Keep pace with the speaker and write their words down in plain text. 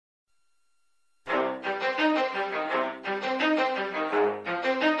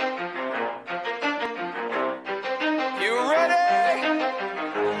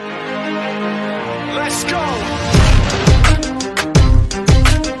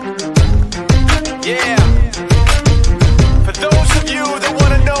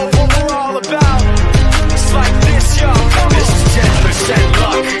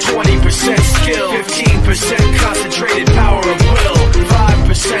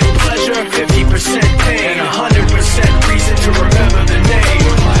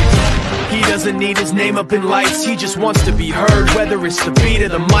name up in lights, he just wants to be heard. Whether it's the beat or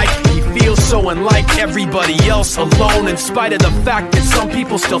the mic, he feels so unlike everybody else, alone. In spite of the fact that some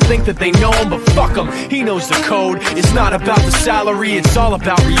people still think that they know him, but fuck him, he knows the code. It's not about the salary, it's all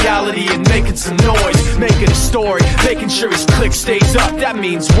about reality and making some noise, making a story, making sure his clique stays up. That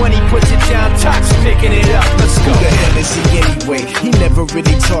means when he puts it down, Toc's picking it up. Let's go. Who the hell is he anyway? He never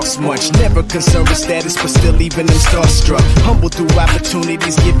really talks much, never concerned with status, but still leaving him starstruck. Humble through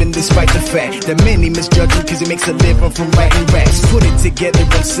opportunities given despite the fact that many misjudge him cause he makes a living from writing raps. Put it together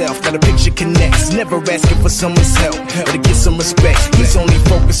himself, now the picture connects. Never asking for someone's help or to get some respect. He's only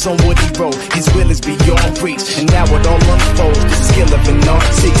focused on what he wrote. His will is beyond reach, and now it all unfolds. The skill of an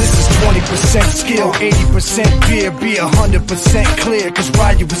artist. This is 20% skill, 80% beer, be 100% clear, cause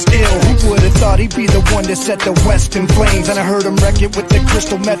Ryu was ill. Who would've thought he'd be the one that set the West in flames? And I heard him wreck it with the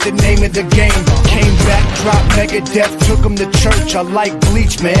crystal method, name of the game. Came back, dropped Megadeth, took him to church. I like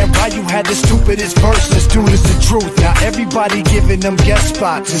Bleach, man. Ryu had the stupidest verse. This dude is the truth. Now everybody giving them guest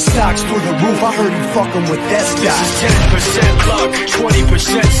spots and stocks through the roof. I heard he fucking with that stock. This is 10% luck,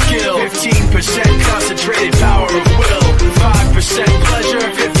 20% skill, 15% concentrated power of will, 5% pleasure,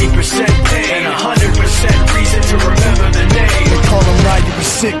 50% pain, and 100% reason to remember the name. They call him Ryu, he's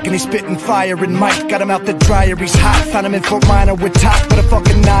sick and he's spitting fire. And Mike got him out the dryer, he's hot. Found him in Fort Minor with Top, but a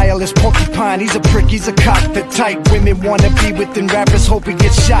fucking nihilist porcupine. He's a prick, he's a cock. The type women wanna be within, rappers hope he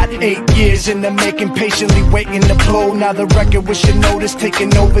gets shot. 8 years in the making, patiently waiting to blow. Now the record with your notice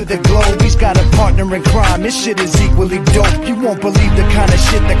taking over the globe. He's got a partner in crime, this shit is equally dope. You won't believe the kind of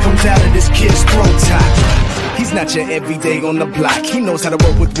shit that comes out of this kid's throat. Top. He's not your everyday on the block. He knows how to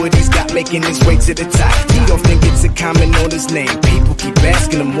work with what he's got, making his way to the top. He don't think it's a comment on his name. People keep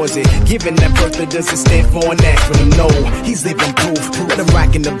asking him, was it given that birth or does it stand for an acronym? No, he's living proof. Let him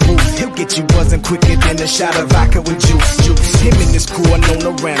rock in the booth. He'll get you buzzing quicker than a shot of vodka with juice. Him and his crew are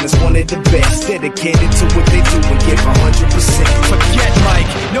known around as one of the best, dedicated to what they do and give 100%. Forget Mike,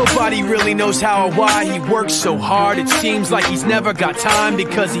 nobody really knows how or why he works so hard. It seems like he's never got time,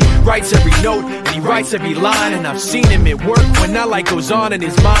 because he writes every note and he writes every line. And I've seen him at work when that light goes on in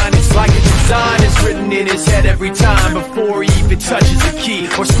his mind. It's like a design is written in his head every time before he even touches a key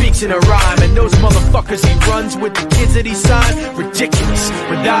or speaks in a rhyme. And those motherfuckers he runs with, the kids that he signed, ridiculous,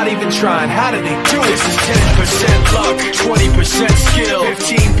 without even trying. How do they do it? This is 10% luck, 20% skill,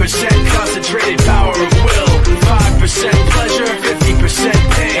 15% concentrated power of will, 5% pleasure, 50%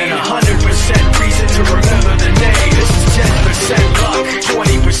 pain, and 100% reason to remember the name. This is 10% luck,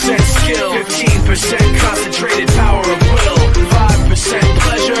 20% skill, 15% concentrated power of will, 5%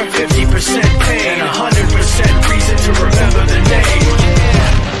 pleasure, 50% pain, and 100% reason to remember the name.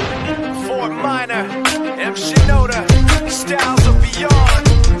 Yeah. Fort Minor, M. Shinoda, styles of beyond.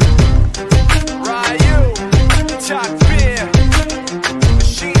 Ryu, Toc Beer,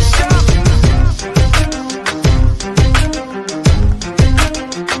 Machine Shop.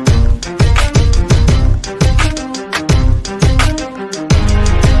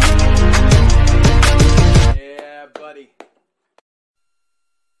 Yeah, buddy.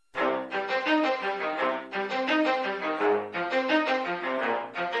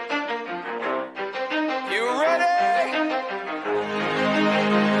 You ready?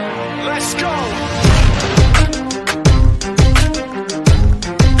 Let's go.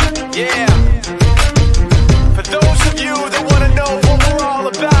 Yeah. For those of you that want to know what we're all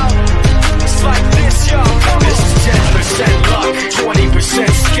about, it's like this, y'all. This is 10% luck, 20%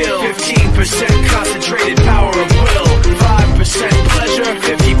 skill, 15% concentrated power of will, 5% pleasure,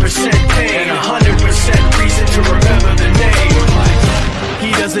 50% pain, and 100% reason to remember the name.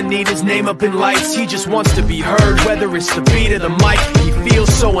 He doesn't need his name up in lights, he just wants to be heard. Whether it's the beat or the mic, he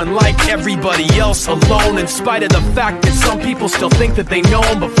feels so unlike everybody else, alone. In spite of the fact that some people still think that they know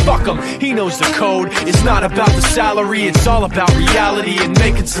him, but fuck him, he knows the code. It's not about the salary, it's all about reality and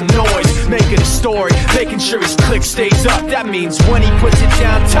making some noise, making a story, making sure his clique stays up. That means when he puts it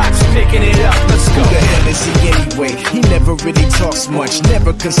down, Toc's picking it up. Let's go. Who the hell is he anyway? He never really talks much,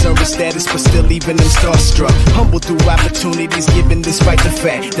 never concerned with status, but still leaving him starstruck. Humble through opportunities given despite the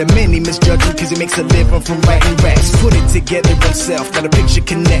fact that many misjudge him cause he makes a living from writing raps. Put it together himself, now the picture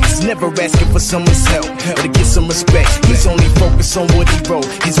connects. Never asking for someone's help or to get some respect. He's only focused on what he wrote.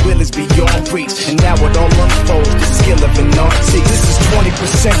 His will is beyond reach, and now it all unfolds. The skill of an artist. This is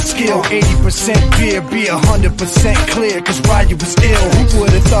 20% skill, 80% beer, be 100% clear, cause Ryu was ill. Who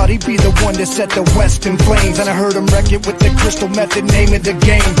would've thought he'd be the one that set the West in flames. And I heard him wreck it with the crystal method, name of the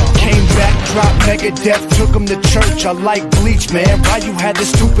game. Came back, dropped Megadeth, took him to church. I like Bleach, man. Why you had the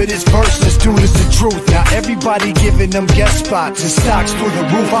stupidest verses? Dude, it's the truth. Now everybody giving them guest spots and stocks through the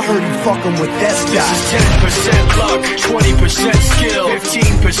roof. I heard you fucking with that stock. This is 10% luck, 20% skill,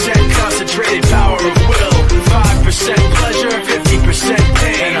 15% concentrated power of will, 5% pleasure, 50%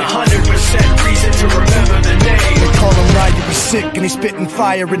 pain, and 100% reason to remember the name. They call him Ryu, he's sick and he's spitting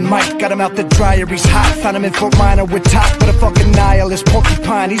fire. And Mike got him out the dryer, he's hot. Found him in Fort Minor with top, but a fucking nihilist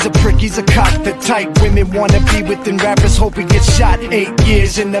porcupine. He's a prick, he's a cock. The type women wanna be within rappers, hope he gets shot. 8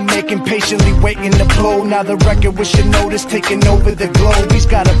 years in the making, patiently waiting to blow. Now the record with your notice taking over the globe. He's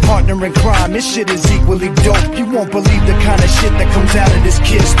got a partner in crime, this shit is equally dope. You won't believe the kind of shit that comes out of this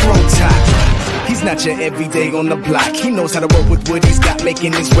kid's throat top. He's not your everyday on the block. He knows how to work with what he's got,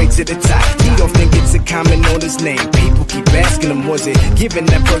 making his way to the top. He don't think it's a comment on his name. People keep asking him, was it given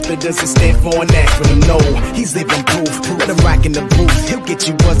that birth that doesn't stand for an acronym? No, he's living proof. Let him rock in the booth. He'll get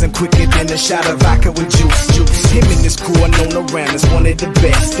you buzzing quicker than a shot of vodka with juice. Him and his crew are known around as one of the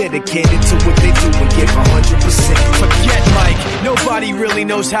best, dedicated to what they do and give 100%. Forget Mike, nobody really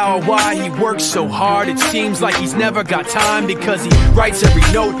knows how or why he works so hard. It seems like he's never got time, because he writes every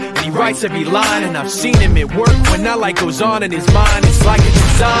note and he writes every line. And I've seen him at work when that light goes on in his mind. It's like a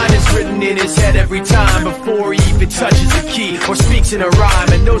design is written in his head every time, before he even touches a key or speaks in a rhyme.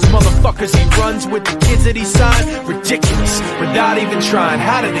 And those motherfuckers he runs with, the kids that he signed, ridiculous, without even trying.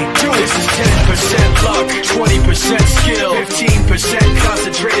 How do they do it? This is 10% luck, 20% skill, 15%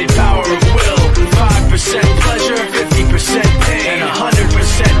 concentrated power of will, 5% pleasure, 50% pain, and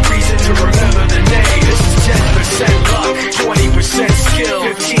 100% reason to remember the name. This is 10% luck, 20% skill,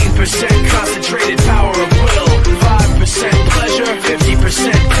 15% concentrated power of will, 5% pleasure,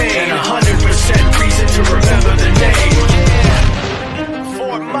 50% pain, and 100% reason to remember the name. Yeah.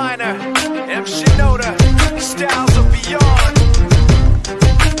 Fort Minor, M. Shinoda, Styles of Beyond,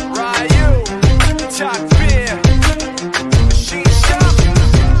 Ryu, Top Beer, Machine Shop.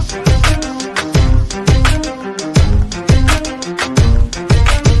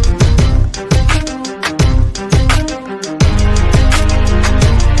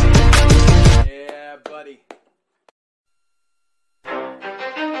 Yeah, buddy.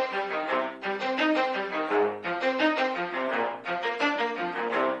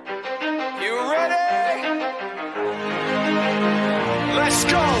 You ready? Let's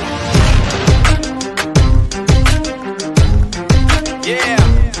go. Yeah.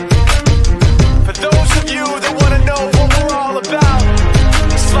 For those of you that want to know what we're all about,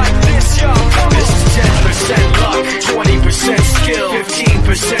 it's like this, y'all. Come on. This is 10% luck, 20% skill,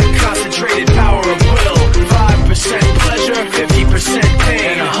 15% concentrated power of will, 5% pleasure, 50%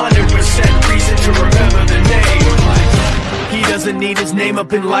 pain, and 100% reason to remember the name. He doesn't need his name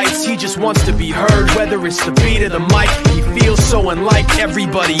up in lights, he just wants to be heard, whether it's the beat or the mic. He feels so unlike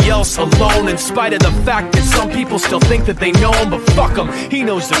everybody else, alone, in spite of the fact that some people still think that they know him. But fuck him, he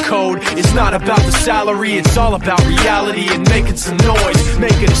knows the code. It's not about the salary, it's all about reality and making some noise,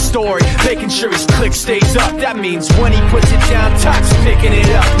 making a story, making sure his clique stays up. That means when he puts it down, Toc's picking it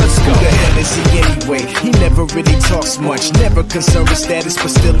up. Let's go. Who the hell is he anyway? He never really talks much, never concerned with status,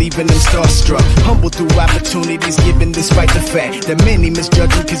 but still leaving him starstruck. Humble through opportunities given, despite the fact that many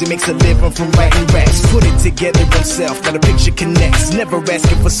misjudge him cause he makes a living from writing raps. Put it together himself, now the picture connects. Never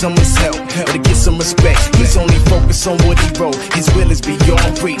asking for someone's help or to get some respect. He's only focused on what he wrote, his will is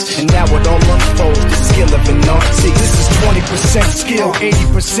beyond reach. And now it all unfolds, the skill of an artist. This is 20% skill,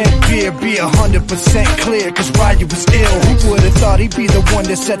 80% beer, be 100% clear, cause Ryu was ill. Who would've thought he'd be the one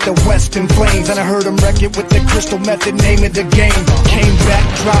that set the West in flames? And I heard him wreck it with the crystal method, name of the game. Came back,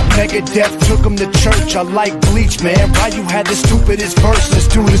 dropped Megadeth, took him to church. I like Bleach, man. Ryu had the stupidest verses,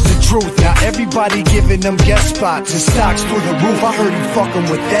 dude, it's the truth. Now everybody giving them guest spots and stocks through the roof. I heard you fucking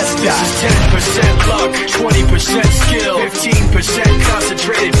with that stock. This is 10% luck, 20% skill, 15%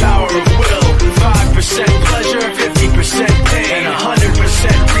 concentrated power of will, 5% pleasure, 50% pain, and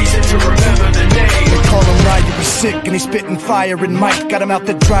 100% reason to remember the name. They call him Ryu, he's sick and he's spitting fire. And Mike got him out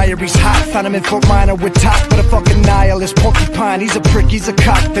the dryer, he's hot. Found him in Fort Minor with top, but a fucking nihilist porcupine. He's a prick, he's a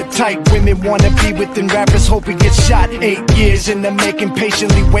cock. The type women wanna be within rappers, hope he gets shot. 8 years in the making,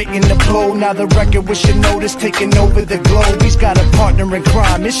 patiently waiting to blow. Now the record with your notice taking over the globe. He's got a partner in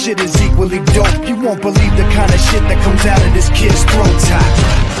crime, this shit is equally dope. You won't believe the kind of shit that comes out of this kid's throat top.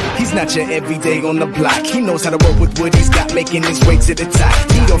 He's not your everyday on the block. He knows how to work with what he's got, making his way to the top.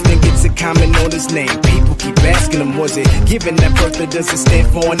 He He don't think it's a comment on his name. People keep asking him, was it given that birth that doesn't stand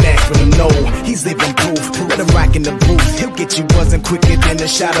for an acronym? No, he's living proof. Let him rock in the booth. He'll get you buzzing quicker than a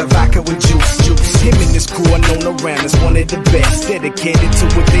shot of vodka with juice. Him and his crew are known around as one of the best, dedicated to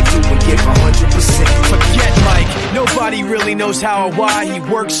what they do and give 100%. Forget Mike, nobody really knows how or why he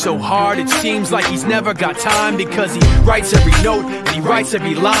works so hard. It seems like he's never got time, because he writes every note and he writes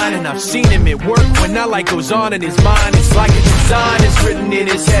every line. And I've seen him at work when that light goes on in his mind. It's like a design is written in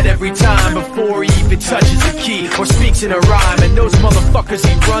his head every time, before he even touches a key or speaks in a rhyme. And those motherfuckers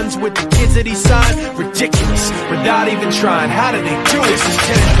he runs with, the kids that he signed, ridiculous, without even trying. How do they do it? This is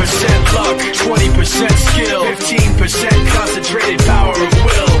 10% luck, 20% skill, 15% concentrated power of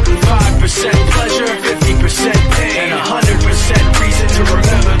will, 5% pleasure, 50% pain, and 100% reason to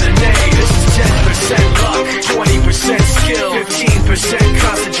remember the name. This is 10% luck, 20% skill, 15%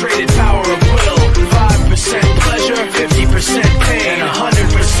 concentrated power of will, 5% pleasure, 50% pain, and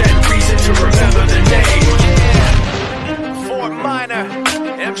 100% reason to remember the name. Yeah. Fort Minor,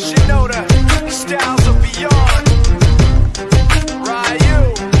 M. Shinoda, Styles of Beyond,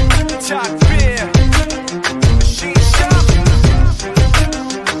 Ryu, Top Beer, Machine Shop.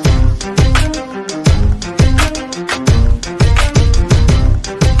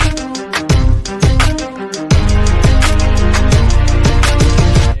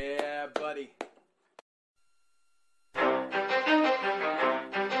 Yeah, buddy.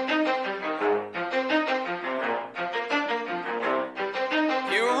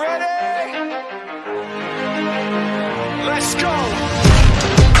 You ready? Let's go.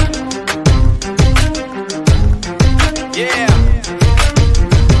 Yeah.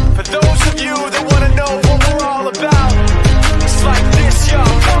 For those of you that want to know what we're all about, it's like this, y'all.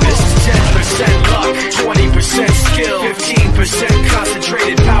 This is 10% luck, 20% skill, 15%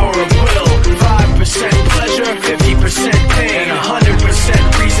 concentrated power of will, 5% pleasure, 50% pain, and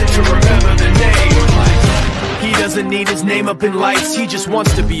 100% reason to remember the name. He doesn't need his name up in lights, he just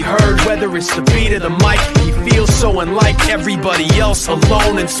wants to be heard, whether it's the beat or the mic. He feels so unlike everybody else,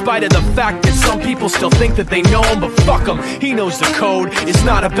 alone, in spite of the fact that some people still think that they know him. But fuck him, he knows the code. It's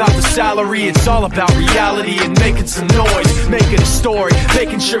not about the salary, it's all about reality and making some noise, making a story,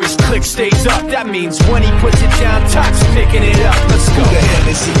 making sure his clique stays up. That means when he puts it down, Toc's picking it up. Let's go. Who the hell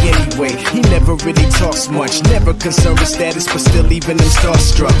is he anyway? He never really talks much, never concerned with status, but still leaving him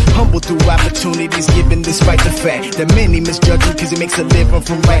starstruck. Humble through opportunities given, despite the fact that many misjudge him cause he makes a living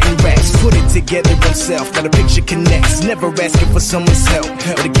from writing raps. Put it together himself, now the picture connects, never asking for someone's help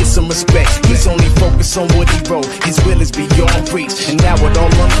or to get some respect. He's only focused on what he wrote, his will is beyond reach, and now it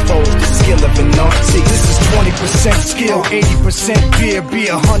all unfolds, the skill of an artist. This is 20% skill, 80% beer, be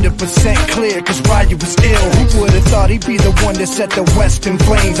 100% clear, cause Ryu was ill. Who would've thought he'd be the one that set the West in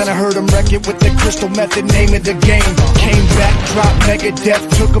flames? And I heard him wreck it with the crystal method, name of the game. Came back, dropped Megadeth,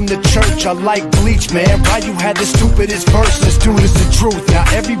 took him to church. I like Bleach, man. Ryu had the stupidest verse, this dude is the truth. Now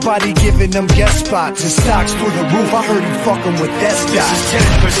everybody giving them guest spots and stocks through the roof. I heard him fucking with that stock.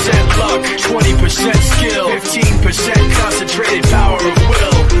 This is 10% luck, 20% skill, 15% concentrated power of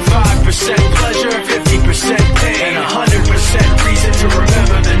will, 5% pleasure, 50% pain, and 100% reason to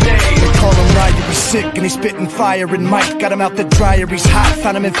remember the name. They call him Ryu, he's sick and he's spitting fire. And Mike got him out the dryer, he's hot.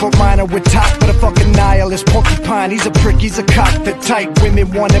 Found him in Fort Minor with Top, but a fucking nihilist porcupine. He's a prick, he's a cock. The type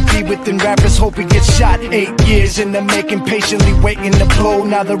women wanna be within, rappers hope he gets shot. 8 years in the making, patiently waiting to blow.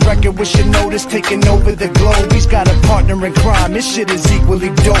 Now the record with Shinoda's taking over the globe. He's got a partner in crime, this shit is equally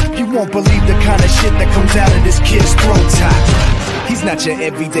dope. You won't believe the kind of shit that comes out of this kid's throat. Top. He's not your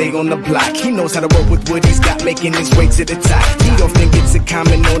everyday on the block. He knows how to work with what he's got, making his way to the top. He don't think it's a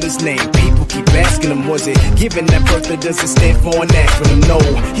comment on his name. People keep asking him, was it given that birth that doesn't stand for an acronym? No,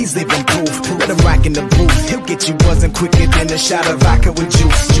 he's living proof. Let him rock in the booth. He'll get you buzzing quicker than a shot of vodka with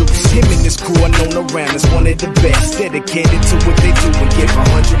juice. Him and his crew are known around as one of the best, dedicated to what they do and give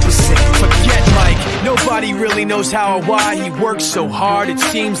 100%. Forget Mike, nobody really knows how or why he works so hard. It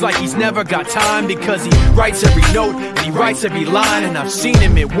seems like he's never got time, because he writes every note and he writes every line. And I've seen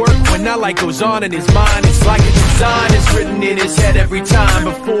him at work when that light goes on in his mind. It's like a design is written in his head every time,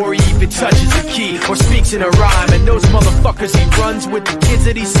 before he even touches a key or speaks in a rhyme. And those motherfuckers he runs with, the kids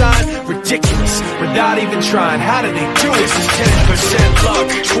that he signed, ridiculous, without even trying. How do they do it? This is 10% luck,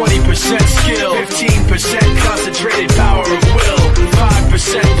 20% skill, 15% concentrated power of will,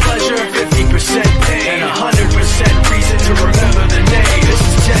 5% pleasure, 50% pain, and 100% reason to remember the name. This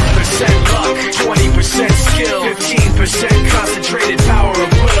is 10% luck, 20% skill, 15% concentrated power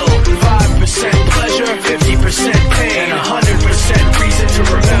of will, 5% pleasure, 50% pain, and 100% reason to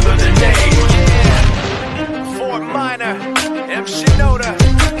remember the name. Yeah. Fort Minor, M. Shinoda,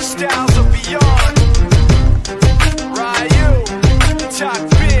 Styles of Beyond, Ryu, Top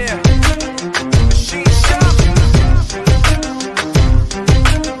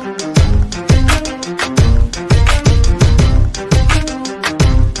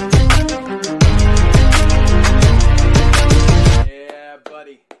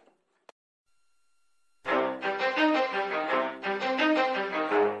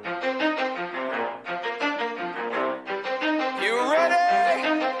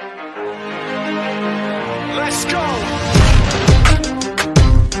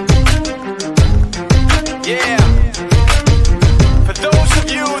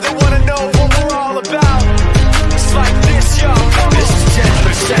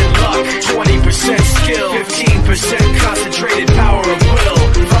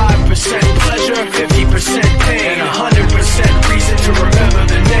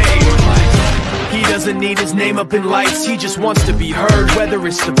name up in lights, he just wants to be heard. Whether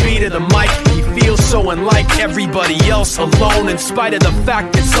it's the beat or the mic, he feels so unlike everybody else, alone. In spite of the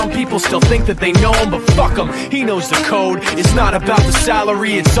fact that some people still think that they know him, but fuck him, he knows the code. It's not about the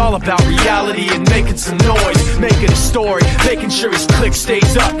salary, it's all about reality and making some noise, making a story, making sure his clique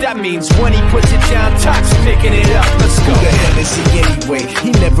stays up. That means when he puts it down, Toc's picking it up. Let's go. Who the hell is he anyway?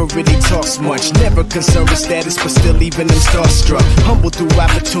 He never really talks much, never concerned with status, but still even him starstruck. Humble through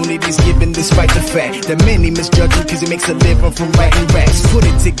opportunities given despite the fact that many misjudge him cause he makes a living from writing raps. Put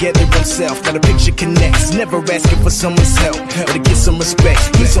it together himself, now the picture connects. Never asking for someone's help or to get some respect.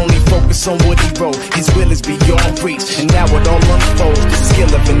 He's only focused on what he wrote, his will is beyond reach. And now it all unfolds, the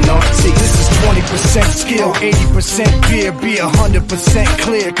skill of an artist. This is 20% skill, 80% beer, be 100%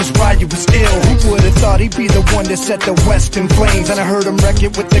 clear, cause Ryu was ill. Who would've thought he'd be the one that set the West in flames? And I heard him wreck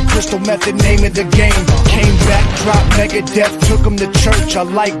it with the crystal method, name of the game. Came back, dropped Megadeth, took him to church. I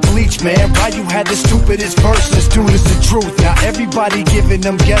like Bleach, man. Ryu had the stupidest verses, dude, is the truth. Now everybody giving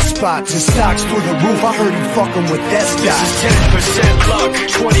them guest spots and stocks through the roof. I heard him fucking with that stock. This is 10% luck,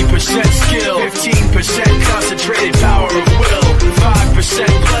 20% skill, 15% concentrated power of will, 5%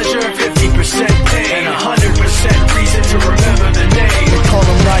 pleasure, 50% pain, and 100% reason to remember the name. They call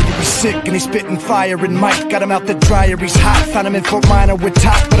him Ryu, he's sick and he's spitting fire and Mike got him out the dryer, he's hot. Found him in Fort Minor with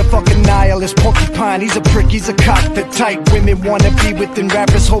Top, but a fucking nihilist porcupine. He's a prick, he's a cock, the type women wanna be within.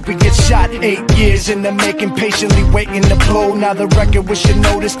 Rappers hope he gets shot. 8 years in the making, patiently waiting to blow. Now the record with your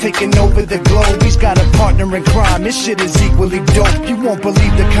notice taking over the globe. He's got a partner in crime, this shit is equally dope. You won't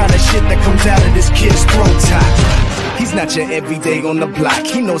believe the kind of shit that comes out of this kid's throat. He's not your everyday on the block.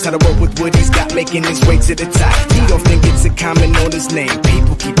 He knows how to work with what he's got, making his way to the top. He often gets a comment on his name.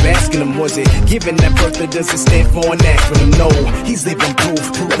 People keep asking him, was it given that birth or does it stand for an acronym? No, he's living proof.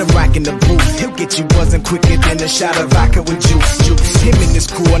 Let him rock in the booth. He'll get you buzzing quicker than a shot of vodka with juice. Him and his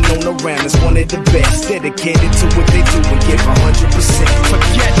crew are known around as one of the best, dedicated to what they do and give 100%.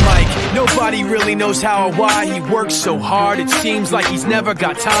 Forget Mike, nobody really knows how or why he works so hard. It seems like he's never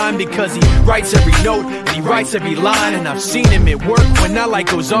got time because he writes every note and he writes every line. And I've seen him at work when that light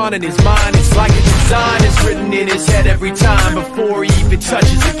goes on in his mind. It's like a design is written in his head every time before he even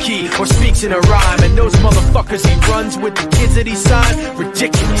touches a key or speaks in a rhyme. And those motherfuckers he runs with, the kids that he signed,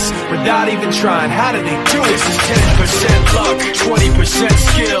 ridiculous, without even trying. How do they do it? This is 10% luck, 20%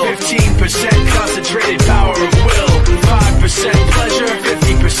 skill, 15% concentrated power of will, 5% pleasure,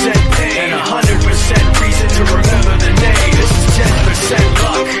 50% pain, and 100% reason to remember the name. This is 10%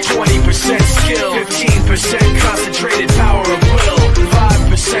 luck, 20% skill, 15% concentrated power of will,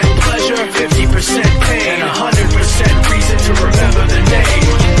 5% pleasure, 50% pain, and 100% reason to remember the name.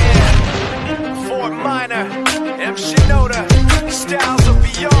 Yeah. Fort Minor, M. Shinoda, styles of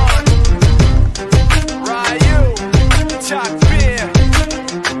beyond. Ryu, Top Beer,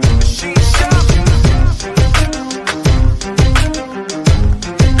 Machine Shop.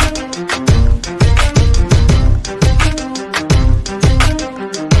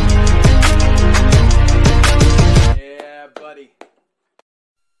 Yeah, buddy.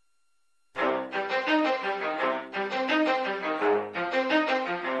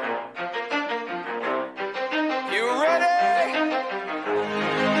 You ready?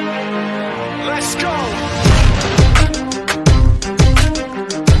 Let's go.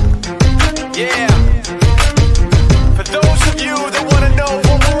 Yeah. For those of you that want to know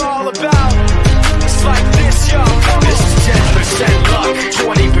what we're all about, it's like this, y'all. This is 10% luck,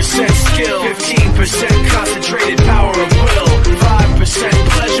 20% skill, 15% concentrated power of will, 5%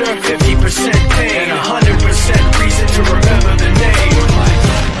 pleasure, 50% pain, and 100% reason to remember the name.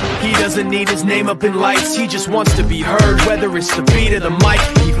 He doesn't need his name up in lights, he just wants to be heard. Whether it's the beat or the mic,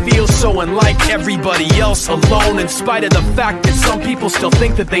 he feels so unlike everybody else, alone. In spite of the fact that some people still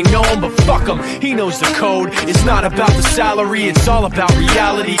think that they know him, but fuck him, he knows the code. It's not about the salary, it's all about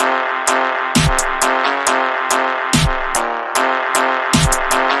reality.